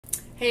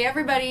Hey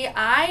everybody,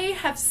 I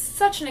have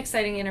such an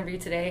exciting interview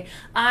today.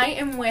 I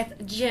am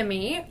with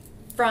Jimmy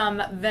from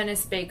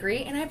Venice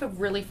Bakery, and I have a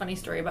really funny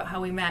story about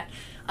how we met.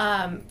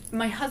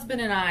 My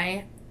husband and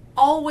I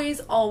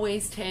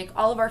always take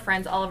all of our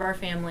friends, all of our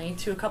family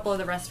to a couple of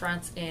the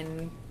restaurants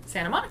in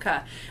Santa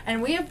Monica,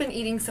 and we have been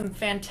eating some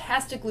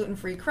fantastic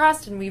gluten-free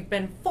crust, and we've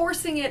been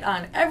forcing it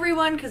on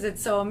everyone because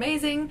it's so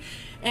amazing.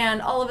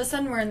 And all of a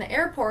sudden we're in the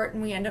airport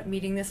and we end up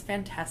meeting this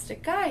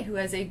fantastic guy who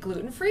has a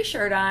gluten-free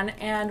shirt on,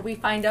 and we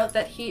find out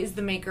that he is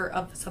the maker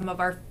of some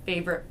of our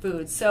favorite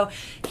foods. So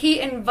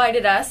he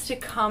invited us to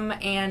come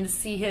and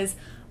see his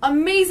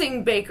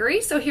amazing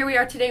bakery. So here we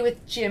are today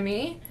with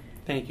Jimmy.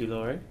 Thank you,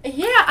 Lori.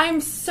 Yeah,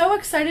 I'm so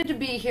excited to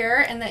be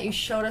here and that you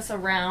showed us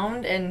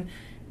around and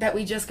that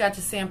we just got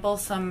to sample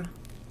some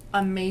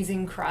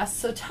amazing crust.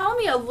 So tell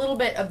me a little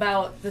bit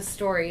about the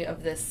story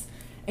of this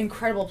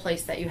incredible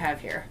place that you have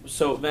here.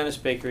 So Venice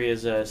Bakery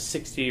is a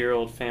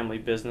 60-year-old family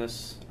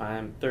business.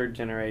 I'm third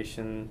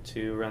generation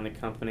to run the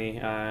company.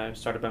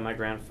 Started by my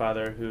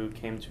grandfather, who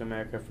came to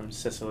America from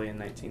Sicily in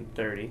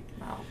 1930.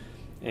 Wow.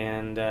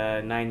 And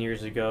 9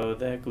 years ago,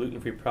 the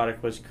gluten-free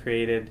product was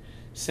created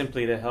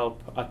simply to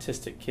help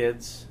autistic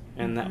kids,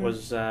 and that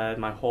was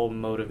my whole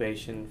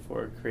motivation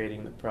for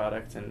creating the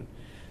product. And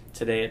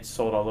today it's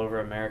sold all over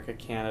America,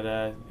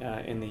 Canada,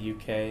 in the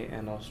UK,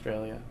 and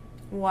Australia.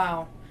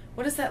 Wow.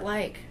 What is that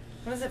like?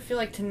 What does it feel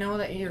like to know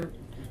that you're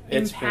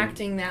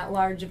impacting that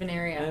large of an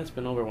area? It's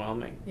been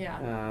overwhelming.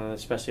 Yeah.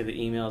 Especially the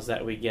emails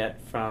that we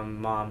get from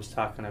moms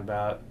talking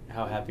about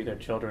how happy their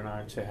children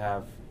are to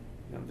have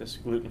this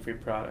gluten-free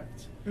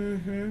product,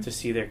 to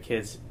see their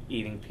kids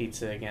eating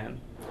pizza again.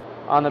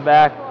 On the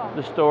back,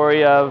 the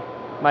story of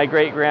my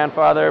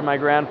great-grandfather, my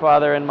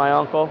grandfather, and my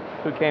uncle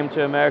who came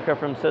to America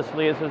from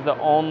Sicily. This is the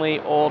only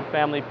old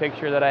family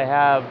picture that I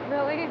have.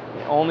 Really?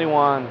 The only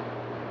one.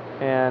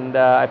 And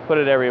I put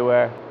it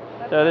everywhere.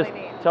 So this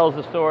tells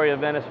the story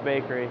of Venice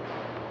Bakery.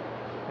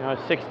 You know, a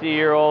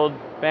 60-year-old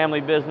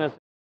family business.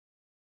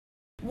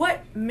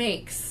 What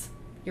makes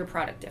your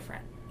product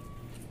different?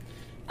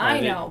 I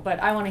know, but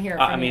I want to hear it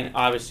from you. I mean,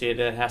 obviously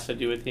it has to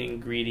do with the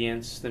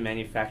ingredients, the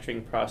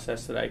manufacturing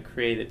process that I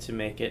created to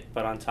make it,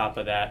 but on top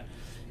of that,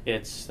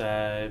 it's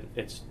the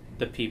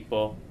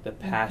people, the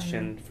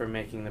passion for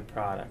making the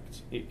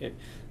product.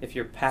 If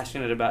you're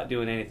passionate about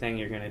doing anything,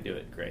 you're going to do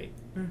it great,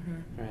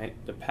 right?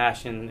 The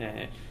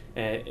passion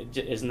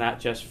is not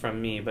just from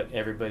me, but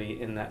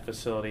everybody in that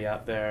facility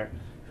out there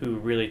who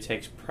really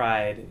takes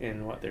pride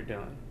in what they're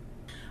doing.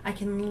 I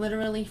can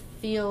literally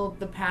feel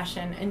the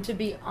passion, and to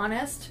be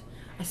honest,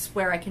 I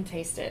swear I can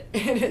taste it.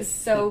 It is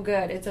so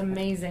good. It's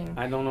amazing.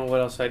 I don't know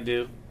what else I'd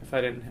do if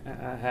I didn't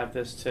have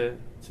this to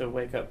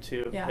wake up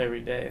to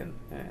every day. And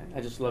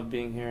I just love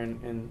being here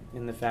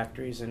in the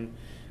factories and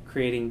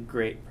creating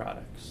great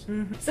products.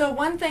 So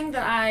one thing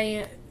that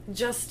I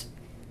just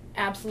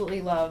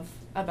absolutely love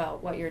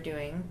about what you're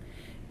doing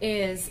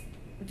is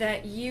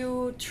that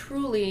you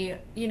truly,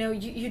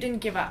 you didn't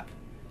give up.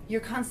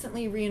 You're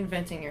constantly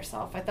reinventing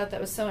yourself. I thought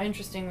that was so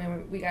interesting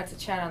when we got to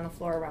chat on the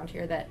floor around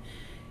here that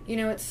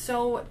it's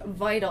so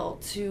vital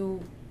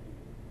to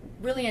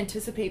really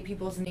anticipate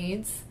people's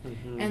needs,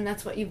 and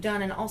that's what you've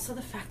done, and also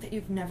the fact that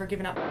you've never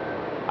given up.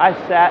 I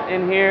sat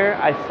in here,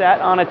 I sat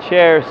on a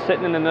chair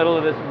sitting in the middle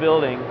of this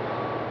building,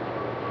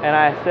 and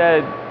I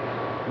said,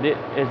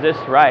 is this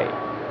right?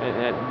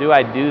 Do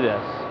I do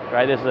this?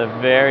 Right? This is a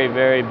very,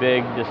 very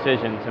big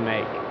decision to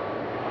make.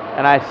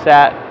 And I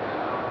sat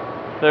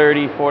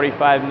 30,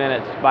 45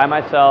 minutes by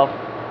myself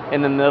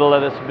in the middle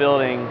of this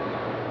building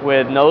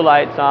with no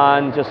lights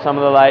on, just some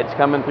of the lights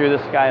coming through the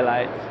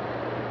skylights,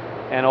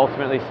 and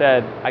ultimately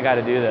said, I got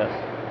to do this.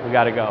 We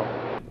got to go.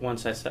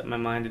 Once I set my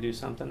mind to do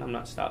something, I'm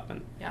not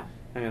stopping. Yeah.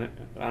 I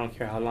don't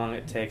care how long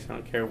it takes. I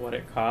don't care what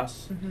it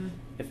costs.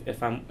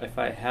 If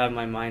I have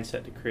my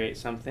mindset to create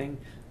something,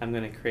 I'm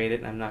going to create it,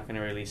 and I'm not going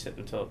to release it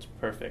until it's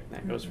perfect. And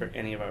that goes for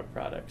any of our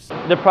products.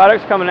 The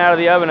product's coming out of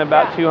the oven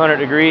about 200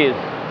 degrees.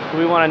 So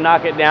we want to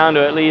knock it down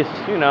to at least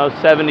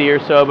 70 or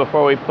so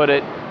before we put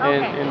it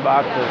in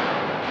boxes. Yeah.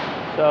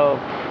 So.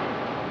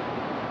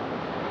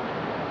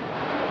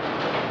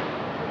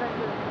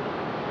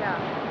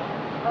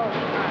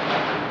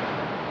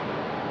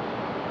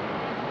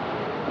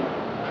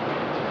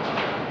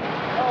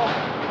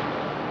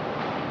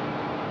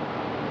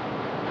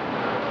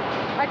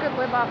 I could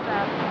live off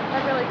that. I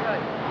really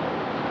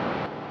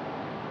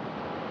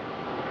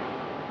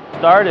could.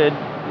 Started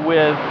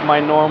with my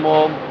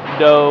normal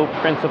dough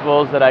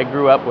principles that I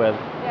grew up with.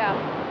 Yeah.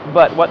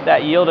 But what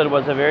that yielded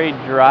was a very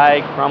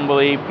dry,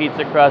 crumbly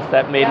pizza crust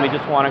that made me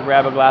just want to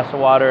grab a glass of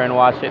water and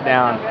wash it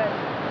down. So good.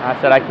 I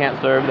said, I can't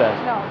serve this.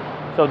 No.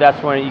 So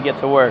that's when you get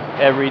to work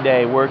every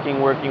day, working,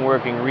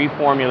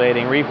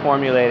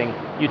 reformulating.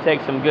 You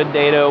take some good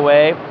data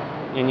away,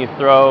 and you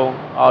throw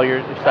all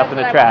your stuff in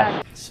the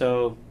trash.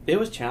 So it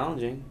was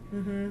challenging,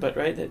 but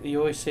you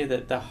always say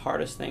that the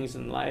hardest things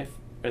in life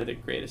are the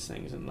greatest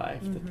things in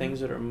life. The things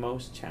that are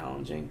most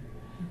challenging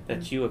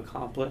that you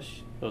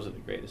accomplish, those are the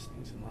greatest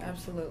things in life.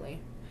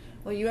 Absolutely.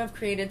 Well, you have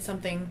created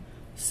something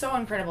so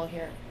incredible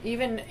here.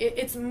 Even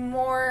it's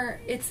more,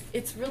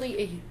 it's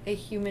really a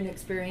human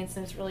experience,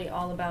 and it's really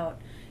all about,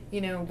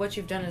 you know, what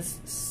you've done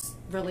is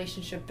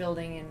relationship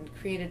building and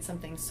created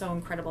something so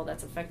incredible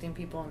that's affecting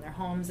people in their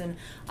homes. And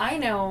I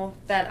know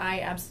that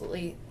I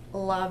absolutely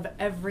love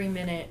every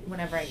minute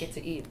whenever I get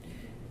to eat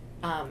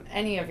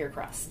any of your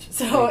crust.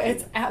 So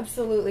it's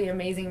absolutely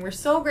amazing. We're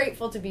so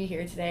grateful to be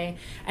here today,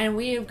 and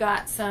we have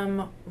got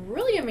some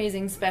really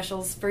amazing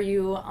specials for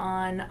you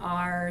on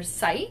our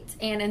site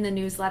and in the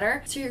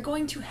newsletter. So you're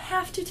going to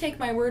have to take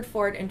my word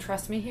for it and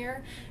trust me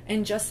here,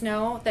 and just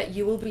know that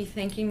you will be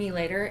thanking me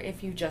later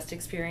if you just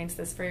experience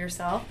this for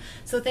yourself.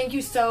 So thank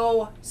you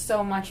so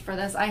much for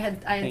this. I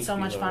had so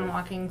much fun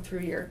walking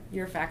through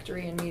your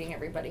factory and meeting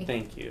everybody.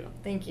 Thank you.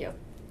 Thank you.